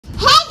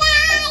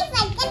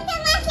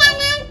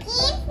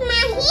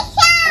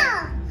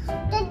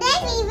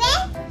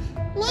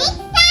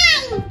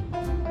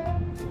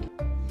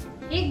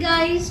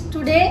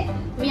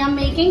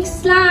making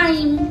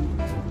slime.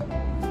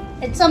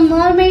 It's a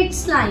mermaid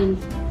slime.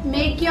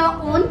 Make your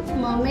own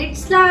mermaid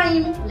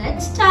slime.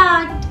 Let's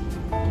start.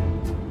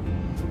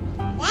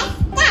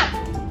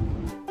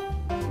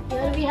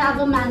 Here we have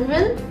a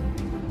manual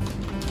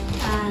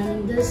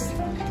and this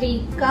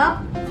 3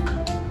 cup.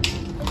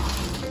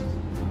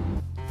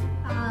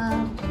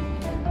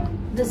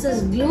 This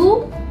is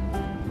glue.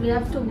 We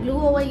have to glue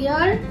over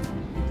here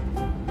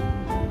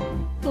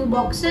 2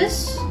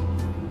 boxes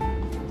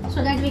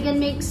so that we can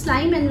make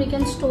slime and we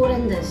can store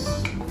in this.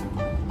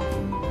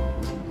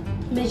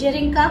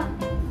 Measuring cup,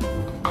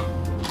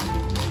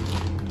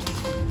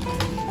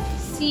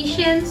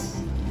 seashells,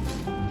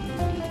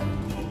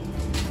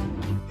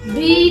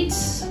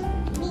 beads,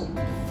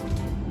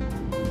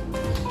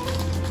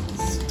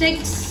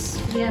 sticks.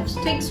 We have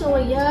sticks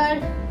over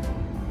here.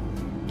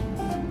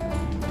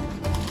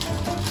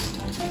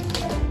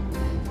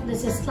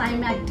 This is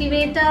slime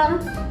activator.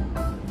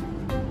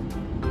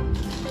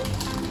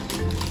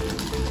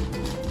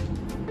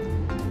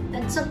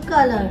 That's a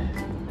color.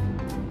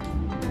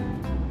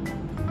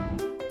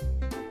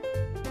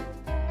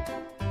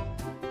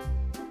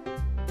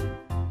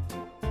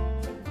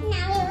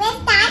 Now we will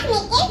start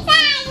making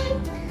slime.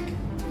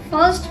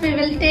 First we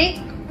will take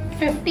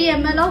 50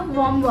 ml of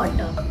warm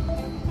water.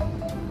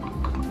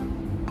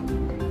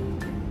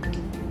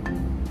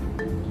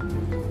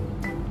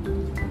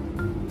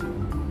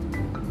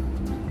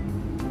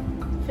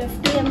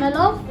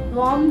 Of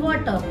warm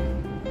water.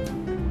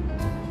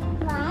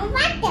 Warm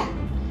water.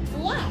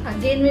 Yes.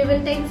 Again we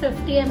will take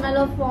 50 ml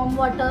of warm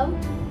water.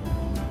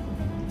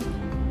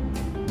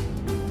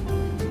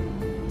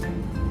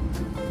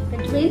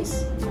 It means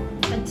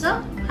it's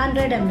a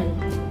 100 ml.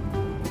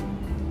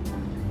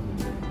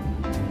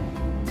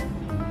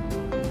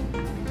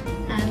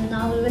 And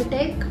now we will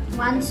take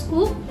 1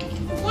 scoop.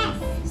 Yes.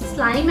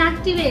 Slime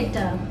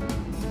activator.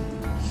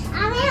 I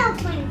will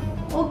open.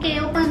 Okay,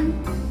 open.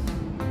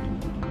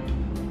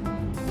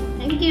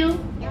 Thank you.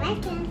 You're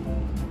welcome.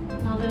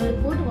 Now we will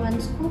put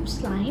 1 scoop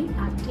slime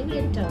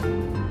activator.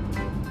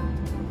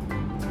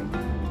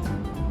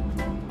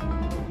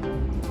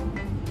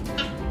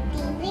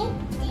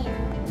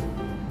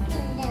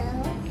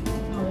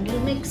 Now we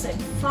will mix it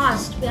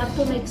fast. We have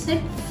to mix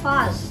it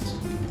fast.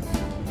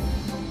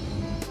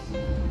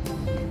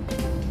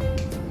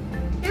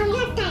 Now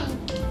your time.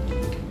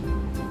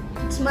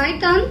 It's my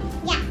turn?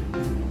 Yeah.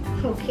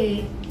 Okay.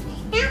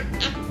 Now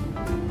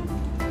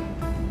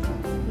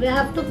We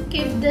have to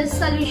keep this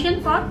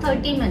solution for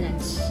 30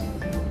 minutes.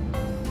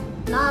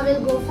 Now I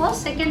will go for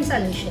second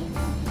solution.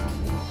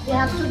 We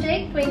have to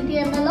take 20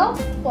 ml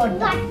of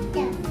water.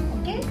 Okay.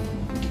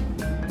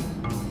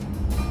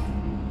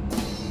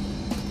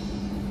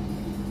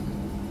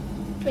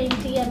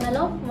 ml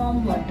of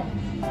warm water.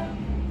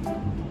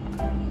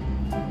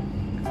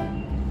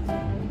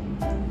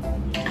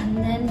 And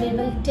then we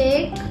will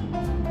take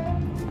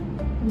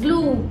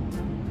glue.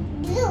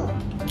 glue.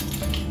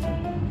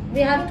 We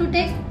have to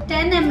take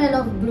 10 ml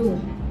of glue.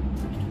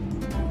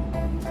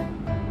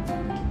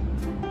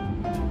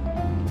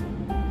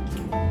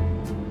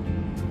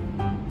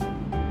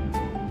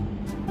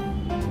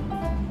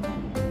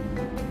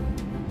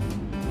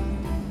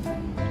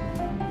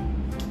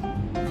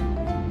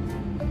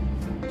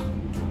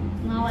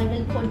 Now I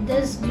will put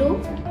this glue.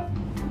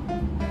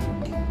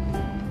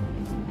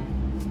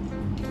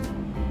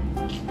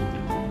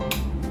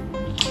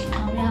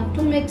 Now we have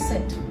to mix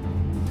it.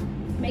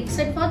 Mix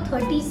it for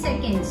 30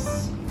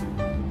 seconds.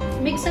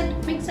 Mix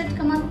it,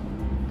 come on.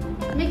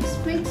 Mix,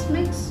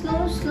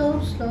 slow, slow,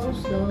 slow,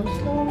 slow,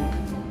 slow.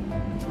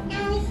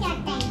 Now it's your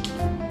time.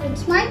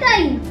 It's my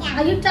time. Yeah.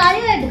 Are you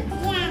tired?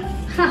 Yes.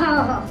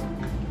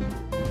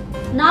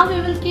 Now we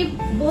will keep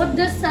both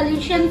this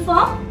solution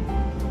for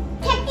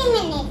 30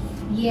 minutes.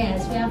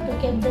 Yes, we have to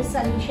keep this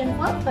solution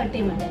for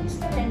 30 minutes.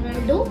 Then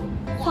we'll do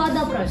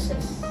further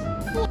process.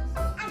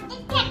 After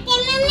 30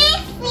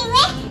 minutes, we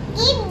will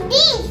keep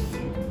this.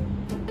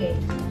 Okay.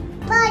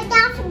 Part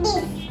of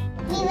this.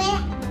 We will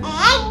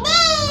add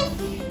this.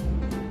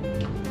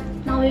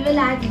 Now we will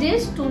add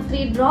this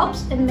 2-3 drops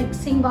in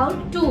mixing bowl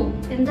 2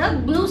 in the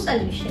glue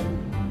solution.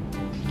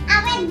 I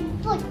will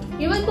put.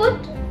 You will put?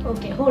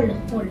 Okay, hold.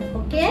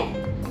 Okay.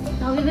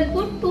 Now we will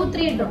put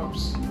 2-3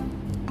 drops.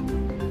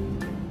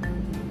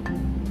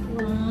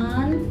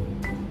 1,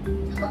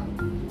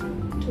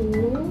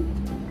 2,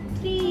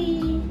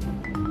 3.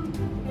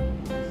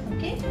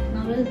 Okay.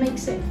 Now we'll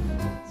mix it.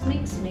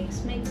 Mix.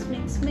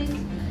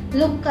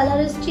 Look,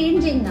 color is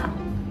changing now.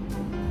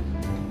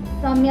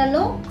 From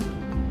yellow,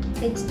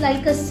 it's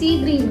like a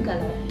sea green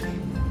color.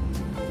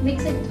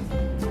 Mix it.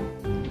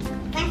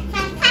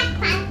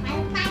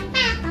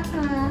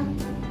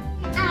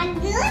 Our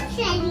glue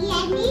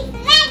solution is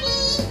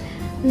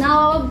ready. Now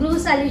our glue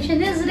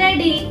solution is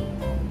ready.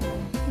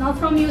 Now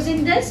from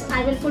using this,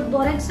 I will put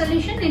borax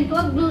solution into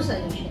a glue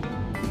solution.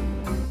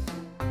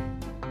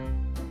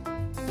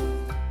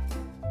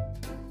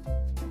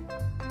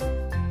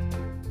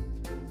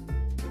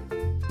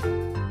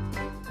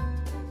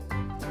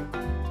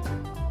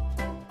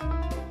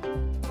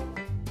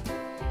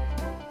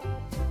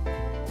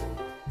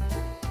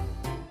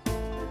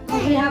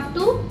 have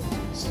to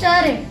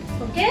stir it.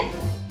 Okay?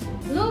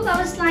 Look,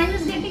 our slime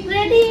is getting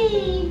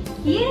ready.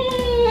 Yay!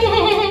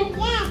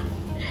 Yes.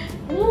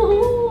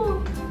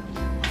 Woohoo!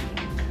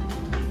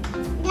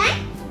 Done?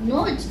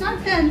 No, it's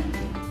not done.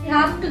 We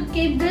have to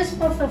keep this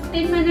for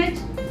 15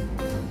 minutes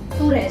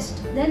to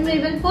rest. Then we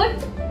will put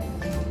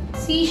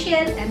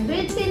seashell and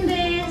beads in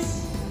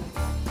this.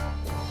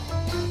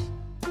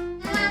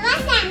 Mama,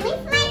 slime is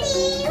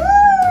ready.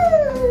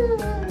 Woo!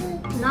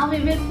 Now we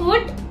will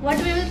put, what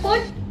we will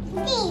put?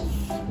 This.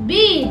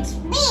 Beads.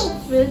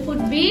 Beads. We will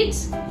put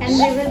beads and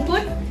we will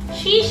put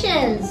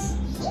seashells.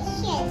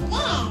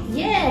 Yes.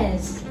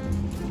 Yes.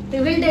 We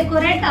will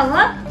decorate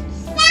our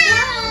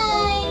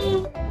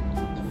Slime.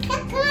 It's so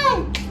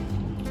good.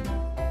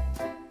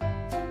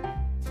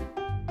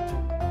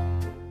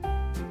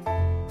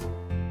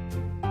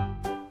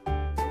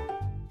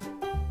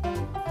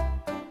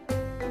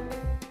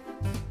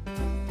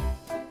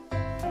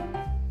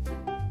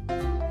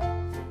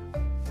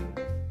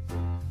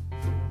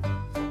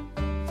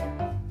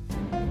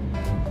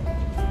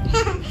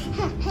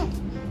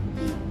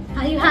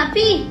 Are you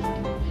happy?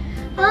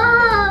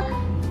 Ah,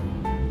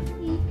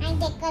 I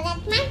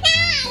decorate my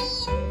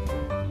slime.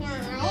 Now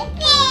I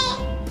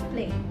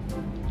play. play.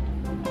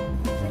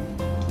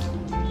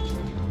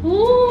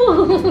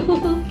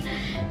 Ooh,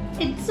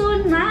 it's so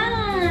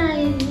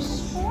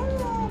nice.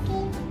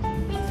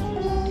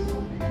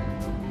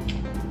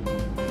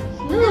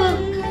 Look,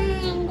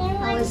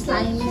 our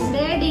slime is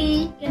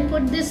ready. You can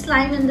put this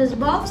slime in this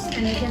box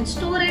and you can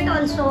store it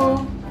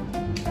also.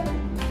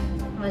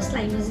 Our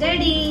slime is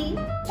ready.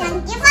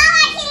 Thank you for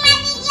watching my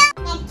video.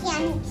 Like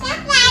and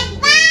subscribe.